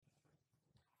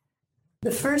The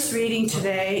first reading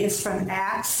today is from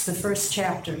Acts, the first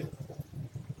chapter.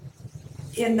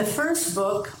 In the first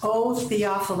book, O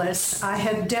Theophilus, I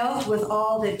have dealt with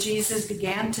all that Jesus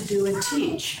began to do and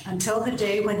teach until the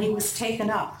day when he was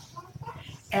taken up,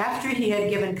 after he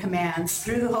had given commands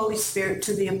through the Holy Spirit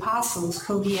to the apostles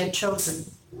whom he had chosen.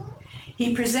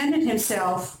 He presented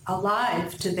himself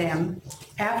alive to them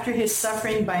after his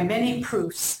suffering by many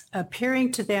proofs,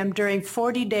 appearing to them during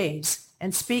 40 days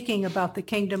and speaking about the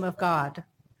kingdom of God.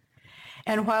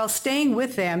 And while staying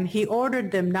with them, he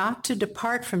ordered them not to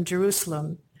depart from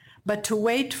Jerusalem, but to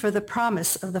wait for the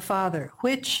promise of the Father,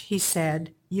 which, he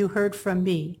said, you heard from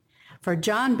me. For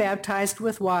John baptized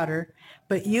with water,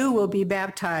 but you will be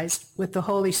baptized with the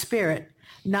Holy Spirit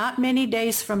not many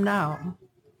days from now.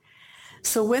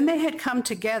 So when they had come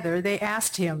together, they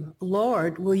asked him,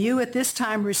 Lord, will you at this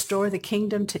time restore the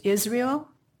kingdom to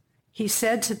Israel? He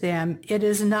said to them, it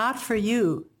is not for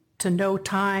you to know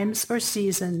times or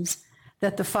seasons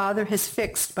that the Father has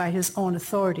fixed by his own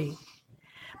authority.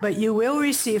 But you will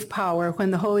receive power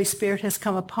when the Holy Spirit has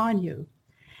come upon you,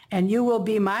 and you will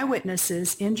be my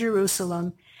witnesses in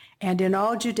Jerusalem and in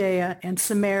all Judea and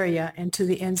Samaria and to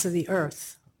the ends of the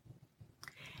earth.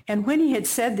 And when he had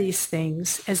said these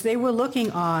things, as they were looking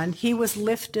on, he was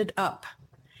lifted up,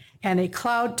 and a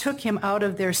cloud took him out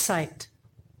of their sight.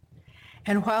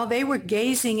 And while they were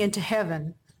gazing into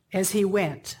heaven as he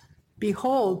went,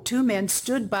 behold, two men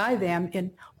stood by them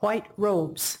in white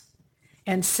robes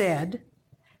and said,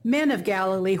 Men of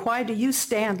Galilee, why do you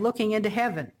stand looking into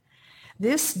heaven?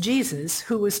 This Jesus,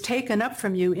 who was taken up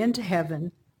from you into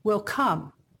heaven, will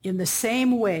come in the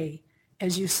same way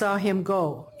as you saw him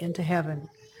go into heaven.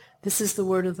 This is the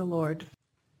word of the Lord.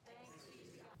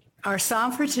 Our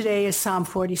psalm for today is Psalm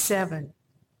 47.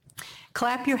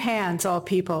 Clap your hands, all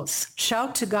peoples.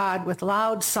 Shout to God with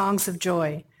loud songs of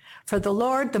joy. For the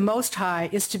Lord, the Most High,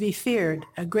 is to be feared,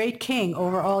 a great king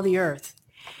over all the earth.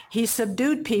 He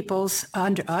subdued peoples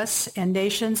under us and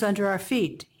nations under our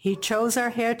feet. He chose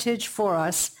our heritage for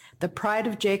us, the pride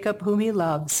of Jacob whom he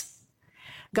loves.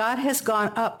 God has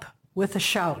gone up with a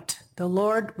shout, the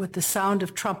Lord with the sound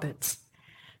of trumpets.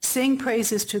 Sing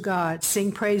praises to God,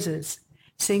 sing praises.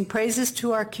 Sing praises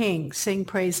to our King, sing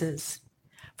praises.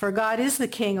 For God is the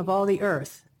King of all the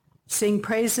earth. Sing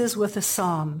praises with a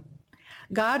psalm.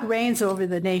 God reigns over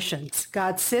the nations.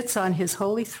 God sits on his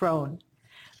holy throne.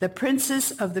 The princes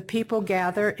of the people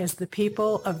gather as the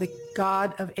people of the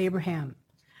God of Abraham.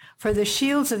 For the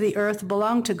shields of the earth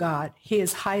belong to God. He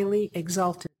is highly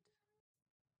exalted.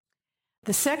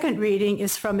 The second reading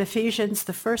is from Ephesians,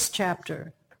 the first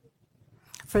chapter.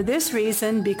 For this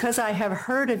reason, because I have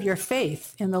heard of your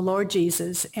faith in the Lord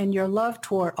Jesus and your love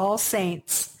toward all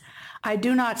saints, I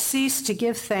do not cease to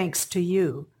give thanks to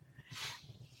you,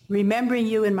 remembering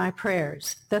you in my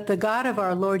prayers, that the God of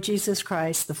our Lord Jesus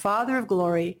Christ, the Father of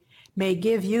glory, may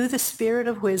give you the spirit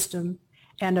of wisdom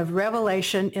and of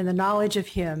revelation in the knowledge of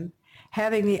him,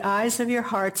 having the eyes of your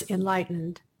hearts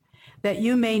enlightened, that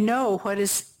you may know what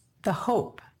is the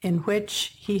hope in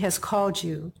which he has called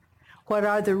you, what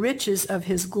are the riches of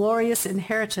his glorious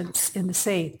inheritance in the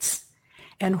saints,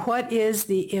 and what is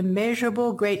the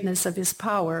immeasurable greatness of his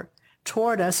power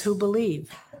toward us who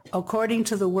believe, according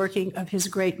to the working of his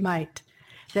great might,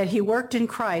 that he worked in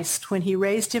Christ when he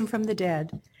raised him from the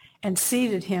dead and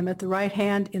seated him at the right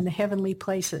hand in the heavenly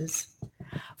places,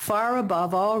 far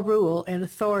above all rule and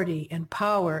authority and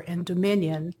power and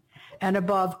dominion, and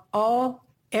above all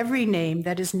every name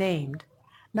that is named,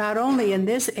 not only in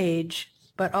this age,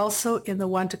 but also in the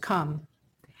one to come.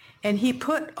 And he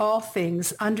put all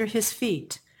things under his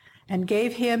feet and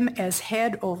gave him as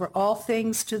head over all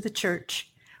things to the church,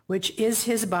 which is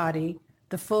his body,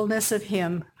 the fullness of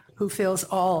him who fills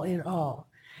all in all.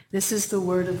 This is the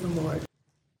word of the Lord.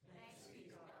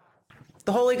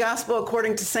 The Holy Gospel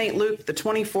according to St. Luke, the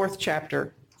 24th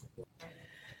chapter.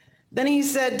 Then he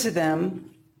said to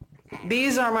them,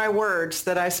 These are my words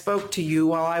that I spoke to you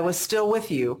while I was still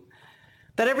with you,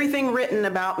 that everything written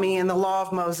about me in the law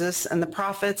of Moses and the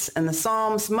prophets and the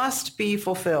Psalms must be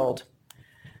fulfilled.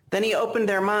 Then he opened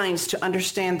their minds to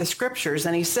understand the scriptures,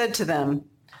 and he said to them,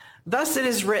 Thus it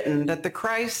is written that the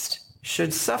Christ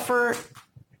should suffer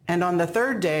and on the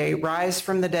third day rise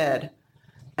from the dead,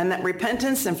 and that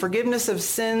repentance and forgiveness of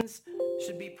sins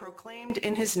should be proclaimed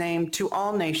in his name to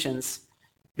all nations,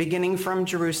 beginning from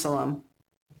Jerusalem.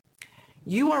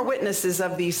 You are witnesses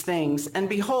of these things, and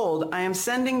behold, I am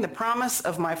sending the promise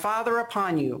of my Father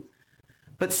upon you.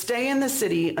 But stay in the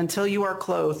city until you are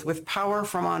clothed with power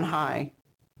from on high.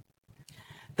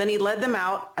 Then he led them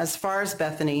out as far as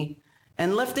Bethany,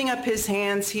 and lifting up his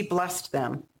hands, he blessed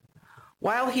them.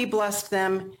 While he blessed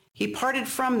them, he parted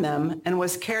from them and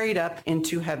was carried up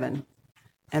into heaven.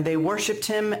 And they worshiped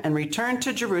him and returned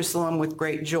to Jerusalem with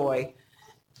great joy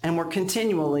and were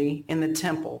continually in the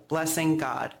temple, blessing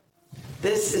God.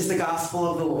 This is the gospel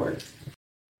of the Lord.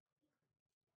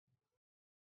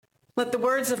 Let the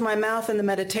words of my mouth and the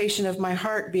meditation of my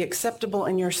heart be acceptable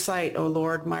in your sight, O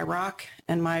Lord, my rock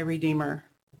and my redeemer.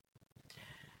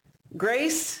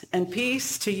 Grace and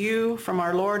peace to you from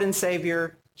our Lord and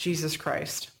Savior, Jesus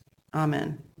Christ.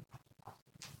 Amen.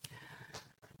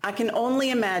 I can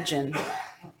only imagine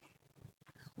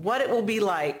what it will be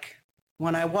like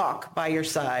when I walk by your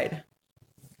side.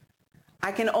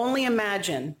 I can only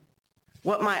imagine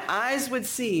what my eyes would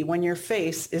see when your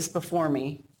face is before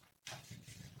me.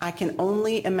 I can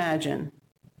only imagine.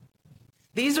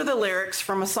 These are the lyrics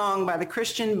from a song by the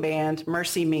Christian band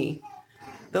Mercy Me.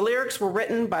 The lyrics were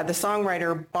written by the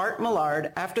songwriter Bart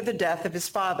Millard after the death of his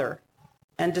father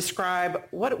and describe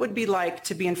what it would be like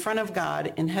to be in front of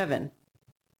God in heaven.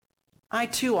 I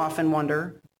too often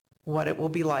wonder what it will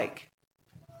be like.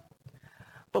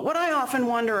 But what I often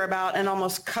wonder about and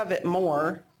almost covet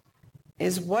more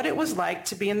is what it was like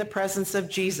to be in the presence of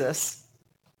Jesus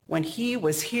when he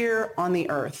was here on the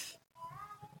earth.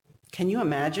 Can you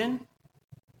imagine?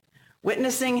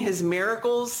 Witnessing his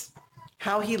miracles,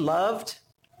 how he loved,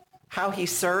 how he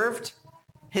served,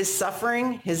 his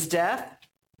suffering, his death,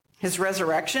 his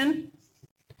resurrection.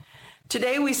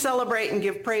 Today we celebrate and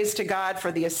give praise to God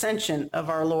for the ascension of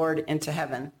our Lord into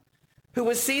heaven, who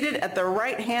was seated at the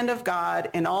right hand of God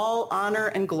in all honor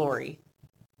and glory.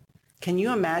 Can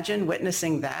you imagine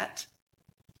witnessing that?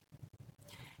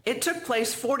 It took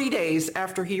place 40 days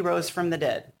after he rose from the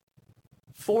dead.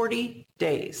 40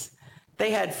 days.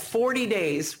 They had 40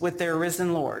 days with their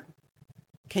risen Lord.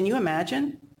 Can you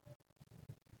imagine?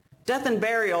 Death and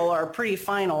burial are pretty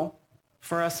final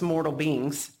for us mortal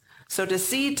beings. So to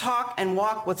see, talk, and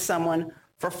walk with someone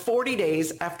for 40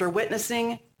 days after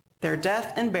witnessing their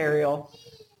death and burial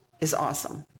is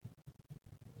awesome.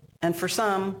 And for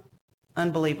some,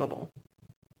 unbelievable.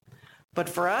 But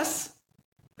for us,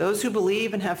 those who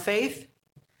believe and have faith,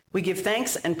 we give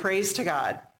thanks and praise to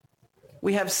God.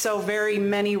 We have so very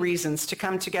many reasons to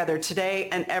come together today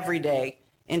and every day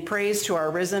in praise to our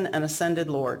risen and ascended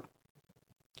Lord.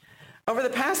 Over the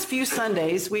past few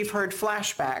Sundays, we've heard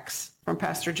flashbacks from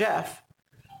Pastor Jeff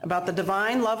about the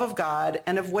divine love of God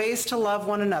and of ways to love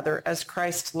one another as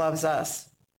Christ loves us.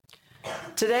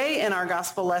 Today, in our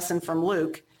gospel lesson from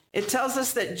Luke, it tells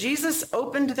us that Jesus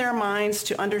opened their minds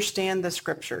to understand the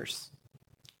scriptures.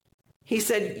 He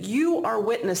said, "You are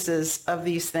witnesses of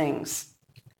these things.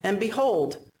 And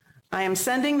behold, I am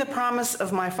sending the promise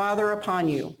of my Father upon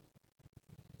you."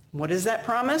 What is that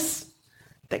promise?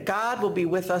 That God will be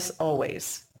with us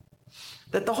always.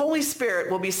 That the Holy Spirit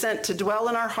will be sent to dwell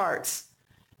in our hearts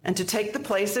and to take the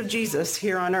place of Jesus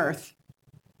here on earth,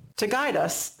 to guide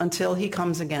us until he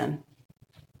comes again.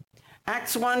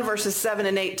 Acts 1 verses 7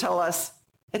 and 8 tell us,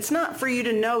 it's not for you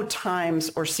to know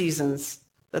times or seasons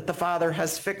that the Father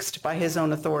has fixed by his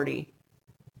own authority.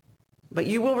 But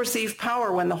you will receive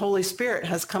power when the Holy Spirit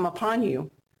has come upon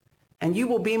you, and you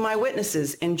will be my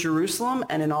witnesses in Jerusalem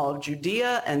and in all of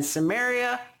Judea and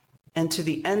Samaria and to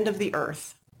the end of the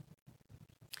earth.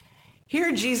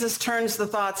 Here Jesus turns the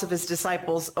thoughts of his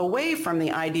disciples away from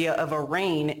the idea of a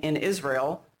reign in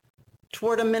Israel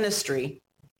toward a ministry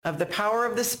of the power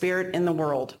of the Spirit in the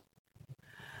world.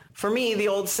 For me, the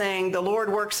old saying, "The Lord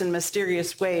works in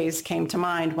mysterious ways," came to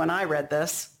mind when I read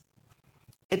this.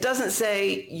 It doesn't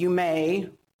say you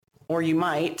may or you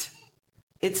might.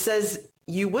 It says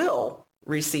you will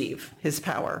receive his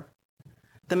power,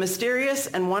 the mysterious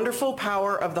and wonderful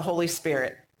power of the Holy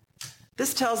Spirit.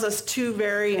 This tells us two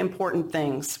very important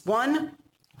things. One,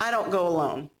 I don't go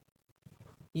alone.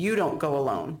 You don't go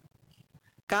alone.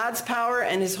 God's power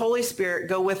and his Holy Spirit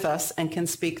go with us and can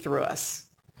speak through us.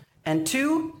 And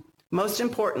two, most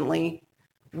importantly,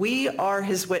 we are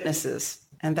his witnesses,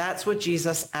 and that's what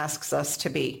Jesus asks us to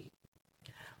be.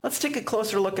 Let's take a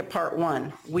closer look at part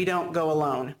one. We don't go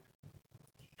alone.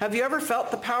 Have you ever felt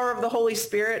the power of the Holy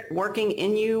Spirit working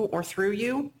in you or through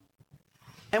you?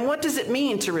 And what does it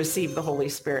mean to receive the Holy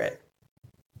Spirit?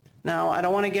 Now, I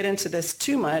don't want to get into this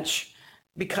too much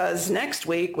because next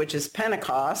week, which is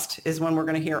Pentecost, is when we're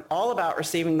going to hear all about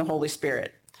receiving the Holy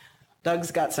Spirit.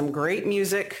 Doug's got some great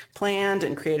music planned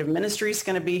and creative ministry is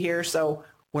going to be here. So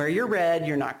wear your red.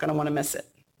 You're not going to want to miss it.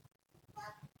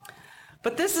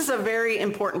 But this is a very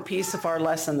important piece of our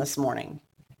lesson this morning,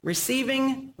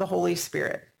 receiving the Holy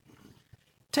Spirit.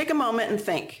 Take a moment and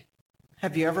think,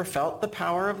 have you ever felt the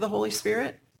power of the Holy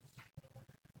Spirit?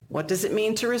 What does it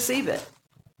mean to receive it?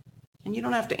 And you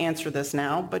don't have to answer this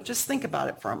now, but just think about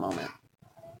it for a moment.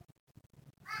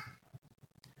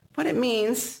 What it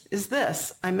means is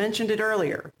this. I mentioned it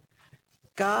earlier.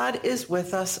 God is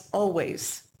with us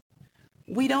always.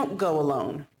 We don't go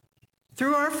alone.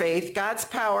 Through our faith, God's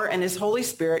power and his Holy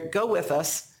Spirit go with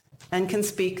us and can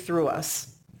speak through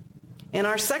us. In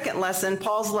our second lesson,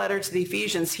 Paul's letter to the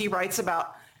Ephesians, he writes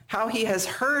about how he has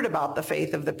heard about the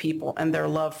faith of the people and their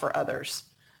love for others.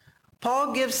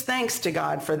 Paul gives thanks to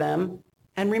God for them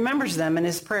and remembers them in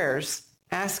his prayers,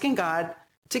 asking God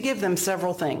to give them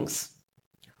several things.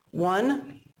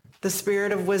 1, the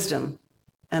spirit of wisdom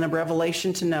and a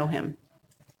revelation to know him.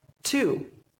 2,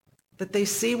 that they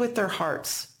see with their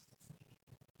hearts.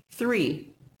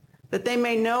 3, that they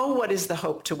may know what is the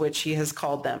hope to which he has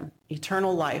called them,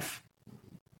 eternal life.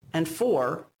 And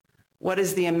 4, what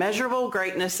is the immeasurable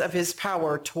greatness of his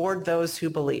power toward those who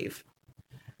believe.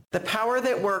 The power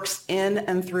that works in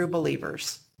and through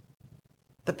believers.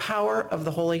 The power of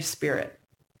the Holy Spirit.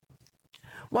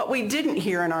 What we didn't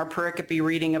hear in our pericope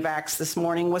reading of Acts this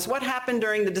morning was what happened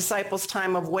during the disciples'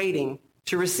 time of waiting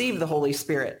to receive the Holy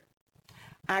Spirit.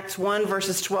 Acts 1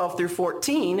 verses 12 through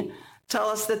 14 tell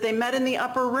us that they met in the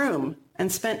upper room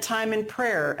and spent time in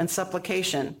prayer and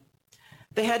supplication.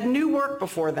 They had new work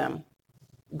before them,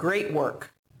 great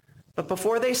work. But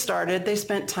before they started, they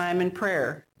spent time in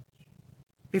prayer.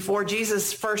 Before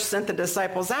Jesus first sent the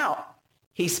disciples out,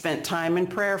 he spent time in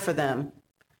prayer for them.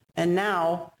 And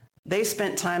now they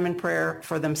spent time in prayer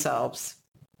for themselves.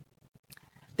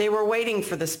 They were waiting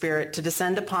for the Spirit to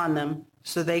descend upon them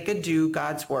so they could do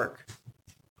God's work.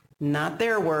 Not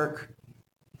their work,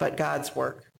 but God's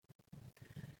work.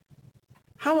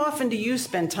 How often do you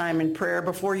spend time in prayer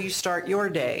before you start your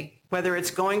day, whether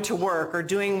it's going to work or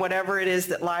doing whatever it is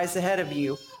that lies ahead of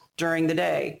you during the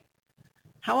day?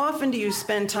 How often do you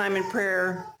spend time in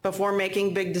prayer before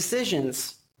making big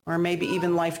decisions or maybe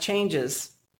even life changes?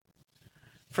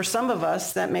 For some of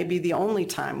us, that may be the only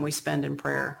time we spend in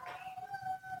prayer.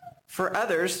 For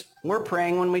others, we're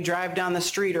praying when we drive down the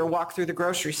street or walk through the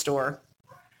grocery store.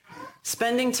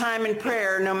 Spending time in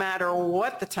prayer, no matter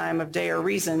what the time of day or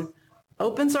reason,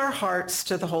 opens our hearts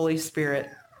to the Holy Spirit,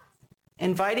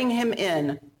 inviting him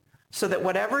in so that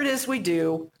whatever it is we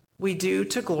do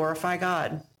to glorify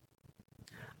God.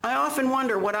 I often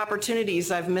wonder what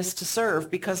opportunities I've missed to serve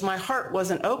because my heart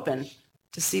wasn't open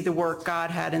to see the work God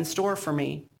had in store for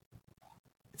me.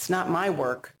 It's not my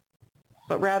work,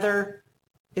 but rather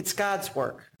it's God's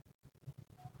work.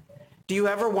 Do you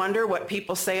ever wonder what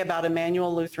people say about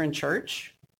Emmanuel Lutheran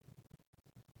Church?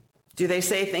 Do they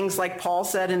say things like Paul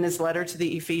said in his letter to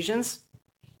the Ephesians?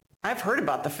 I've heard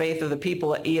about the faith of the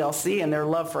people at ELC and their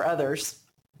love for others.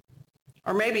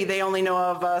 Or maybe they only know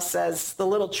of us as the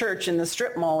little church in the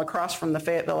strip mall across from the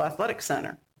Fayetteville Athletic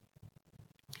Center.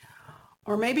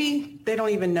 Or maybe they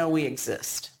don't even know we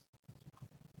exist.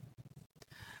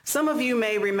 Some of you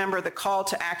may remember the call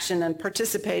to action and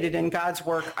participated in God's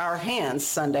work, Our Hands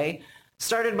Sunday,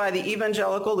 started by the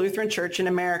Evangelical Lutheran Church in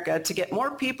America to get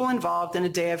more people involved in a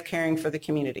day of caring for the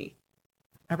community.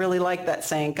 I really like that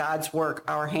saying, God's work,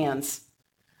 our hands.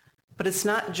 But it's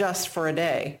not just for a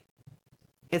day.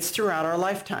 It's throughout our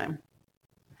lifetime.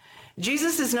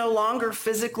 Jesus is no longer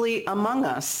physically among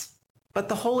us, but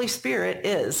the Holy Spirit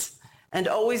is and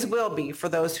always will be for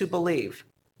those who believe.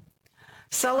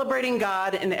 Celebrating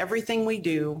God in everything we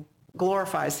do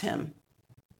glorifies him.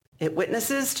 It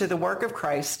witnesses to the work of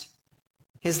Christ,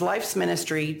 his life's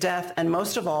ministry, death, and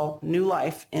most of all, new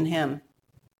life in him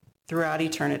throughout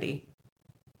eternity.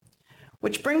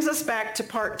 Which brings us back to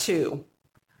part 2.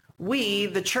 We,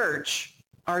 the church,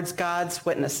 are God's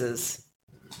witnesses.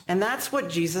 And that's what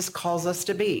Jesus calls us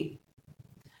to be.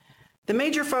 The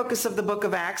major focus of the book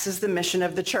of Acts is the mission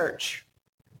of the church.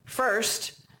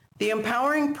 First, the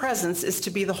empowering presence is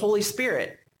to be the Holy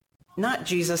Spirit, not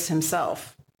Jesus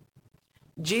himself.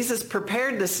 Jesus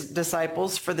prepared the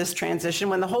disciples for this transition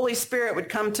when the Holy Spirit would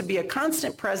come to be a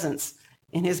constant presence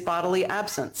in his bodily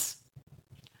absence.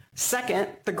 Second,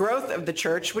 the growth of the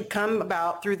church would come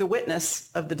about through the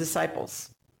witness of the disciples.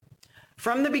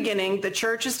 From the beginning, the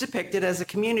church is depicted as a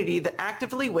community that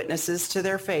actively witnesses to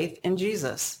their faith in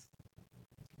Jesus.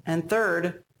 And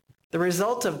third, the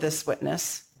result of this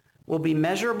witness will be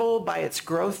measurable by its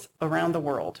growth around the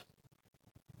world.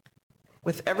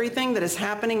 With everything that is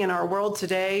happening in our world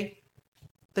today,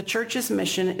 the church's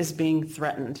mission is being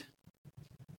threatened.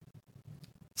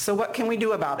 So what can we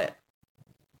do about it?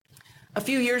 A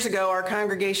few years ago, our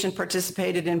congregation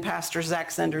participated in Pastor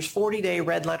Zach Zender's 40-day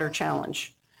Red Letter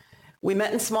Challenge. We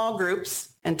met in small groups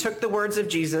and took the words of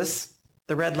Jesus,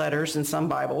 the red letters in some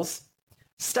Bibles,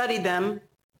 studied them,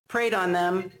 prayed on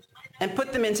them, and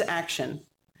put them into action.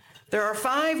 There are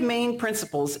 5 main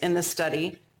principles in this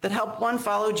study that help one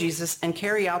follow Jesus and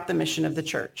carry out the mission of the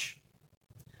church.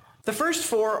 The first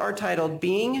four are titled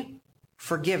Being,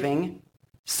 Forgiving,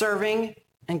 Serving,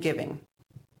 and Giving.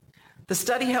 The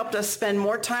study helped us spend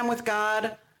more time with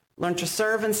God, learn to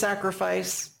serve and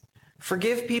sacrifice,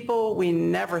 forgive people we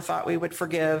never thought we would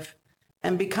forgive,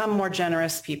 and become more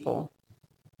generous people.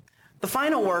 The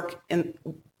final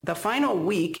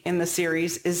week in the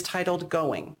series is titled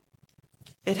Going.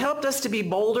 It helped us to be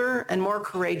bolder and more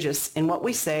courageous in what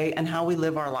we say and how we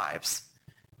live our lives.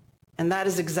 And that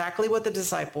is exactly what the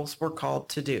disciples were called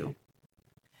to do.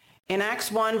 In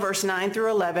Acts 1, verse 9 through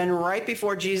 11, right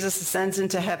before Jesus ascends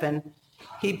into heaven,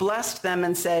 he blessed them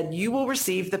and said, "You will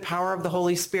receive the power of the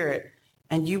Holy Spirit,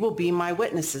 and you will be my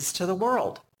witnesses to the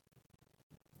world."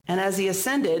 And as he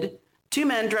ascended, two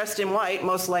men dressed in white,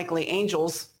 most likely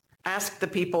angels, asked the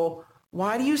people,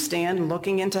 "Why do you stand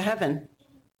looking into heaven?"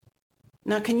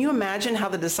 Now, can you imagine how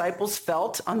the disciples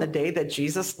felt on the day that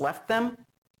Jesus left them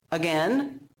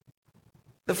again?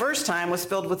 The first time was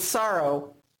filled with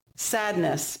sorrow,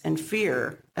 sadness, and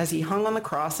fear as he hung on the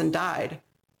cross and died.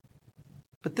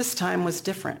 But this time was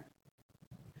different.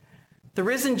 The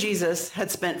risen Jesus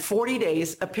had spent 40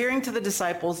 days appearing to the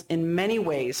disciples in many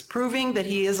ways, proving that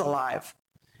he is alive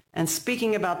and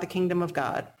speaking about the kingdom of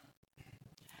God.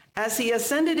 As he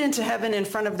ascended into heaven in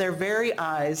front of their very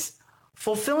eyes,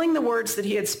 fulfilling the words that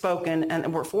he had spoken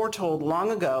and were foretold long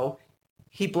ago,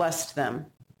 he blessed them.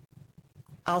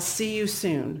 "I'll see you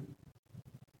soon."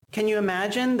 Can you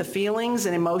imagine the feelings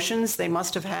and emotions they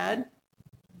must have had?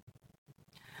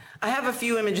 I have a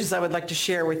few images I would like to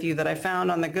share with you that I found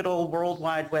on the good old World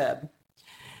Wide Web.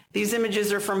 These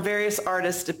images are from various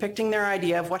artists depicting their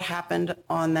idea of what happened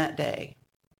on that day.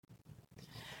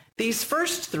 These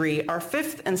first three are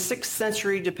 5th and 6th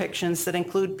century depictions that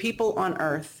include people on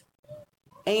earth,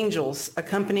 angels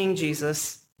accompanying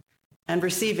Jesus and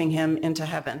receiving him into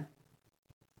heaven.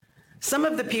 Some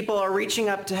of the people are reaching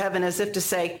up to heaven as if to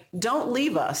say, "Don't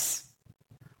leave us."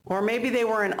 Or maybe they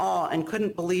were in awe and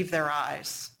couldn't believe their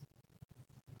eyes.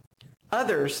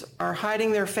 Others are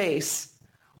hiding their face,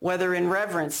 whether in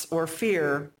reverence or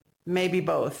fear, maybe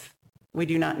both. We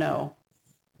do not know.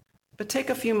 But take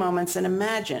a few moments and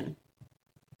imagine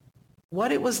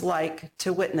what it was like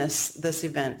to witness this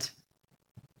event.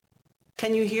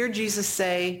 Can you hear Jesus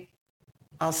say,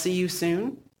 "I'll see you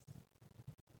soon"?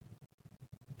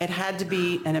 It had to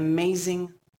be an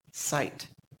amazing sight.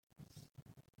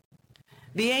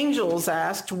 The angels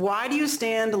asked, "Why do you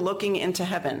stand looking into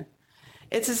heaven?"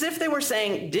 It's as if they were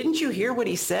saying, "Didn't you hear what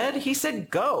he said? He said,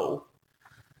 go."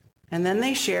 And then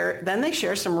they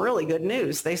share some really good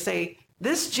news. They say,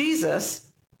 "This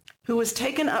Jesus, who was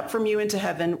taken up from you into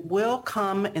heaven, will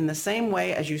come in the same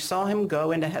way as you saw him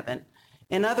go into heaven."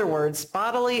 In other words,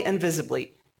 bodily and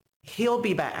visibly, he'll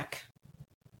be back.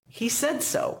 He said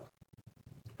so.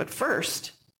 But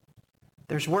first,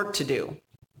 there's work to do.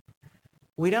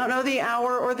 We don't know the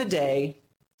hour or the day,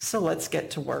 so let's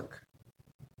get to work.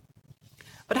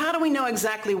 But how do we know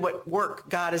exactly what work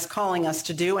God is calling us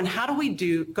to do, and how do we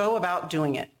go about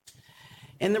doing it?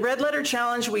 In the Red Letter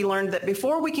Challenge, we learned that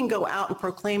before we can go out and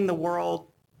proclaim to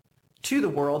the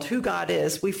world who God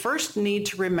is, we first need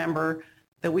to remember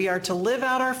that we are to live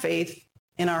out our faith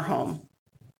in our home.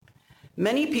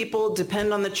 Many people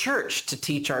depend on the church to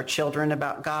teach our children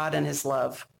about God and his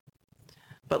love.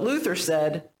 But Luther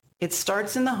said, it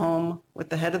starts in the home with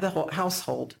the head of the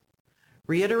household,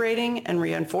 reiterating and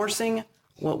reinforcing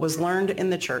what was learned in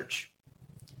the church.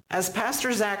 As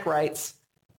Pastor Zach writes,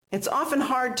 it's often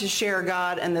hard to share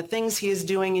God and the things he is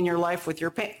doing in your life with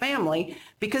your family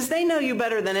because they know you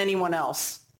better than anyone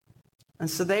else. And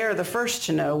so they are the first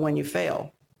to know when you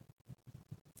fail.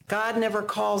 God never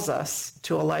calls us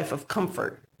to a life of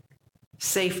comfort,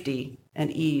 safety, and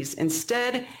ease.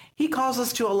 Instead, he calls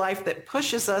us to a life that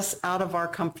pushes us out of our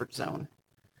comfort zone.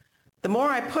 The more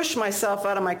I push myself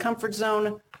out of my comfort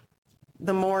zone,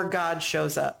 the more God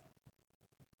shows up.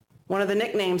 One of the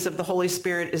nicknames of the Holy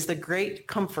Spirit is the Great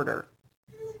Comforter.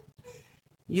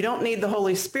 You don't need the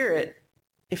Holy Spirit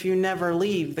if you never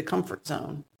leave the comfort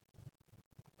zone.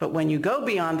 But when you go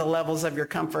beyond the levels of your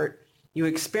comfort, you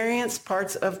experience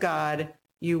parts of God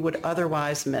you would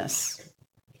otherwise miss.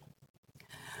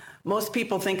 Most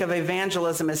people think of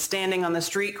evangelism as standing on the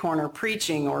street corner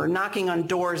preaching or knocking on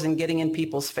doors and getting in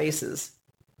people's faces.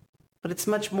 But it's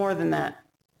much more than that.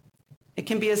 It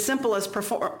can be as simple as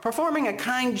performing a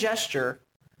kind gesture,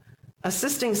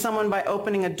 assisting someone by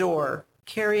opening a door,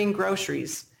 carrying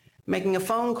groceries, making a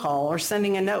phone call, or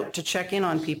sending a note to check in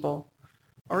on people,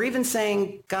 or even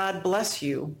saying, "God bless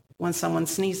you," when someone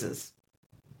sneezes.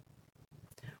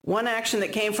 One action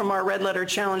that came from our Red Letter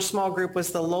Challenge small group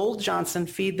was the Lowell Johnson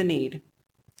Feed the Need.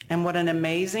 And what an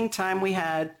amazing time we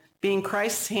had being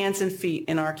Christ's hands and feet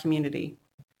in our community.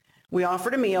 We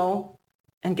offered a meal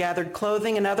and gathered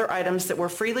clothing and other items that were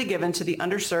freely given to the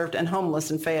underserved and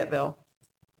homeless in Fayetteville.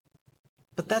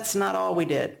 But that's not all we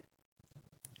did.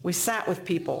 We sat with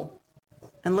people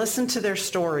and listened to their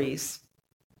stories.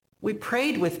 We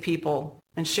prayed with people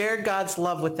and shared God's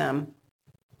love with them.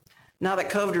 Now that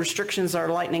COVID restrictions are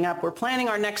lightening up, we're planning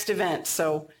our next event,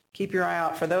 so keep your eye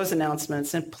out for those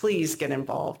announcements and please get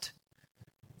involved.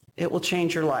 It will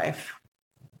change your life.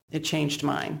 It changed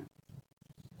mine.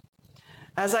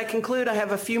 As I conclude, I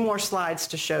have a few more slides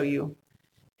to show you.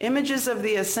 Images of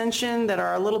the ascension that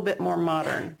are a little bit more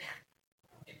modern.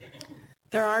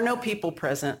 There are no people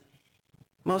present,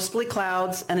 mostly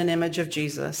clouds and an image of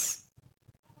Jesus.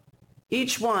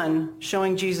 Each one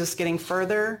showing Jesus getting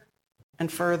further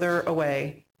and further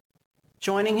away,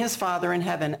 joining his Father in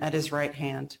heaven at his right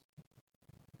hand.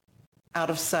 Out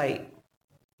of sight.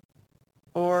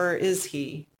 Or is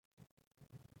he?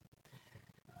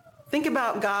 Think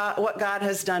about God, what God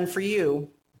has done for you.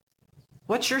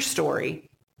 What's your story?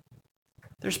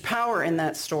 There's power in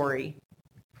that story.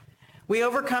 We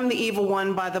overcome the evil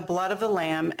one by the blood of the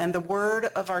Lamb and the word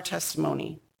of our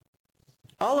testimony.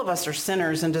 All of us are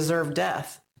sinners and deserve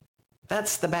death.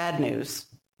 That's the bad news.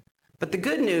 But the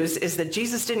good news is that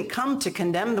Jesus didn't come to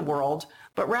condemn the world,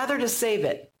 but rather to save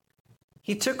it.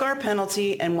 He took our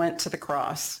penalty and went to the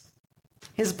cross.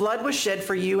 His blood was shed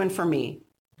for you and for me.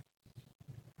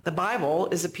 The Bible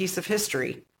is a piece of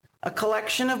history, a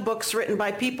collection of books written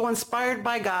by people inspired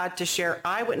by God to share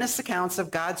eyewitness accounts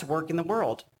of God's work in the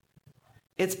world.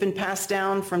 It's been passed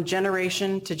down from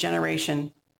generation to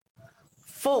generation,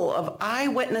 full of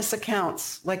eyewitness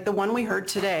accounts like the one we heard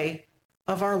today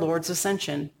of our Lord's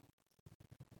ascension.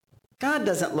 God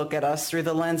doesn't look at us through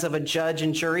the lens of a judge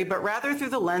and jury, but rather through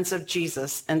the lens of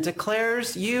Jesus, and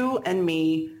declares you and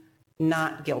me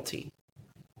not guilty.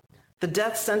 The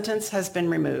death sentence has been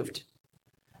removed.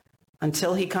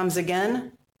 Until he comes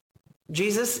again,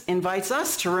 Jesus invites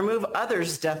us to remove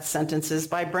others' death sentences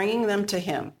by bringing them to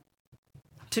him,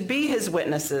 to be his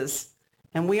witnesses,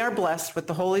 and we are blessed with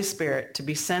the Holy Spirit to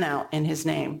be sent out in his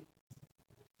name.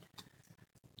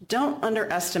 Don't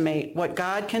underestimate what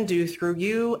God can do through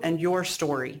you and your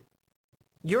story.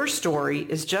 Your story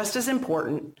is just as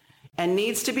important and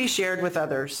needs to be shared with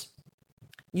others.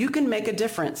 You can make a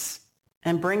difference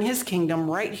and bring his kingdom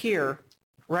right here,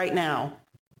 right now.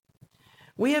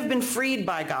 We have been freed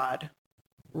by God,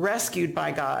 rescued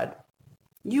by God.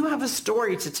 You have a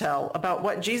story to tell about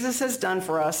what Jesus has done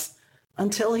for us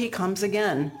until he comes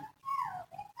again.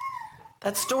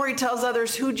 That story tells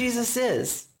others who Jesus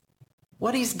is,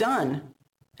 what he's done,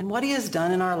 and what he has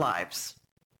done in our lives.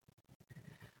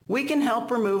 We can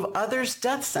help remove others'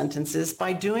 death sentences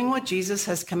by doing what Jesus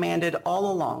has commanded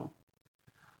all along.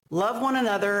 Love one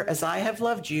another as I have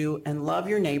loved you, and love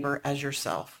your neighbor as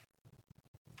yourself.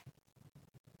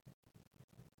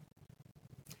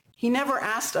 He never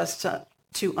asked us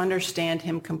to understand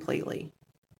him completely,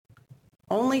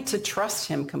 only to trust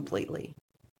him completely.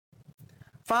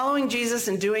 Following Jesus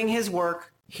and doing his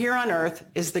work here on earth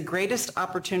is the greatest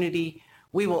opportunity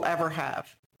we will ever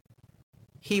have.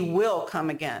 He will come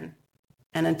again.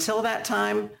 And until that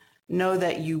time, know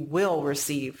that you will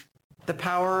receive the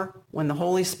power when the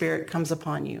Holy Spirit comes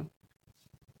upon you.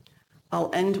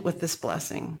 I'll end with this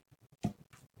blessing.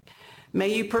 May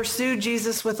you pursue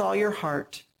Jesus with all your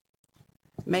heart.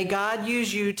 May God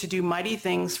use you to do mighty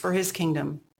things for his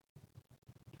kingdom.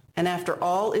 And after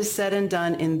all is said and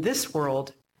done in this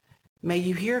world, may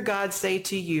you hear God say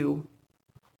to you,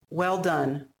 "Well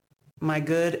done, my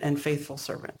good and faithful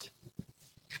servant."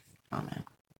 Amen.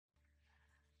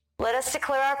 Let us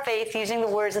declare our faith using the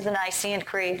words of the Nicene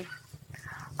Creed.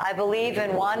 I believe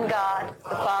in one God,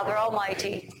 the Father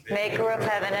Almighty, maker of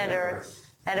heaven and earth,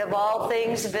 and of all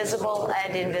things visible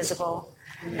and invisible,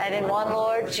 and in one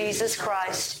Lord Jesus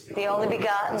Christ, the only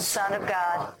begotten Son of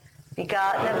God,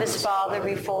 begotten of his Father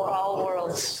before all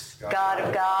worlds, God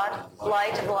of God,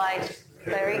 light of light,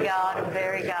 very God of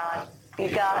very God,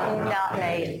 begotten, not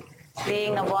made,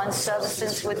 being of one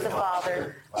substance with the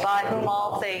Father, by whom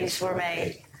all things were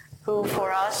made, who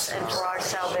for us and for our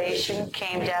salvation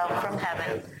came down from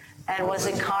heaven, and was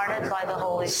incarnate by the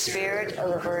Holy Spirit of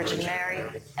the Virgin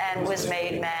Mary, and was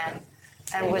made man,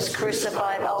 and was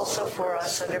crucified also for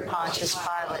us under Pontius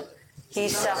Pilate. He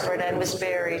suffered and was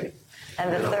buried,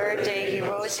 and the third day he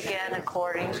rose again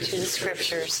according to the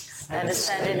Scriptures, and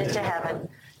ascended into heaven,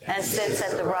 and sits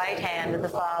at the right hand of the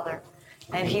Father.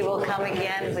 And he will come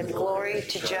again with glory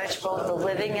to judge both the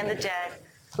living and the dead,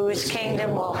 whose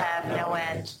kingdom will have no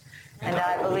end. And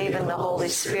I believe in the Holy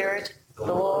Spirit,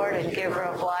 the Lord and giver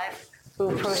of life,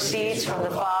 who proceeds from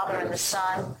the Father and the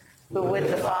Son, who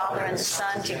with the Father and the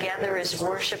Son together is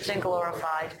worshipped and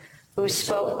glorified, who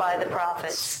spoke by the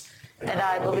prophets. And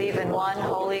I believe in one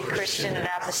holy Christian and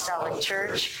apostolic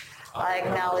church. I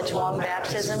acknowledge one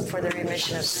baptism for the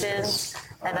remission of sins,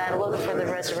 and I look for the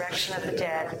resurrection of the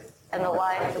dead and the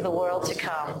life of the world to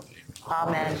come.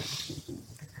 Amen.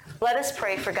 Let us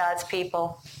pray for God's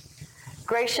people.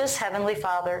 Gracious Heavenly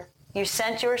Father, you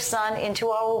sent your Son into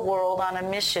our world on a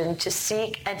mission to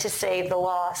seek and to save the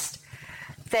lost.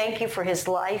 Thank you for his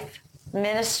life,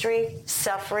 ministry,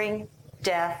 suffering,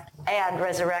 death, and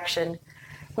resurrection.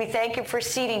 We thank you for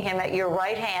seating him at your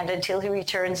right hand until he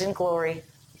returns in glory.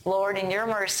 Lord, in your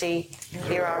mercy,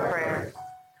 hear our prayer.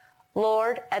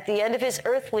 Lord, at the end of his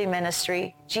earthly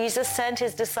ministry, Jesus sent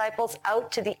his disciples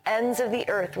out to the ends of the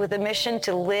earth with a mission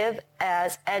to live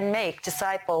as and make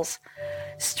disciples.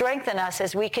 Strengthen us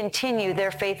as we continue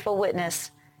their faithful witness.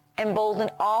 Embolden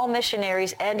all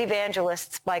missionaries and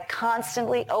evangelists by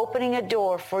constantly opening a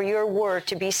door for your word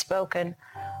to be spoken.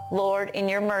 Lord, in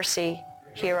your mercy,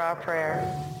 hear our prayer.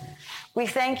 We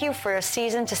thank you for a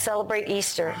season to celebrate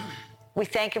Easter. We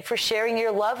thank you for sharing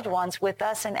your loved ones with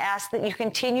us and ask that you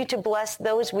continue to bless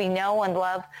those we know and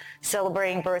love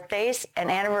celebrating birthdays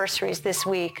and anniversaries this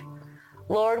week.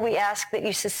 Lord, we ask that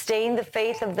you sustain the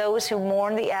faith of those who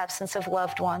mourn the absence of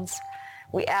loved ones.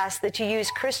 We ask that you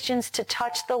use Christians to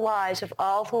touch the lives of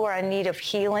all who are in need of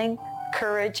healing,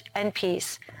 courage, and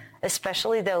peace,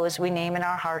 especially those we name in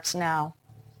our hearts now.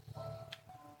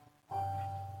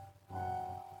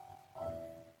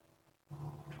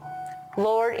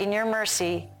 Lord, in your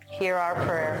mercy, hear our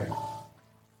prayer.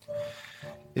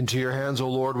 Into your hands, O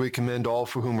Lord, we commend all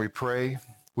for whom we pray.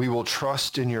 We will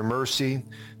trust in your mercy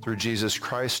through Jesus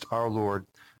Christ our Lord.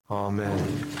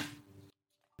 Amen.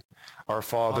 Our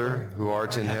Father, who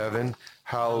art in heaven,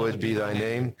 hallowed be thy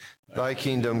name. Thy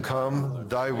kingdom come,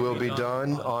 thy will be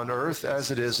done on earth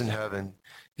as it is in heaven.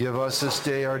 Give us this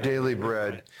day our daily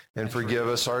bread, and forgive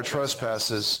us our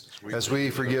trespasses, as we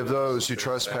forgive those who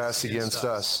trespass against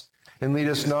us. And lead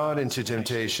us not into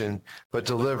temptation, but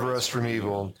deliver us from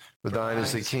evil. For thine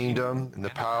is the kingdom, and the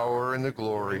power, and the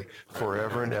glory,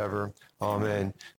 forever and ever. Amen.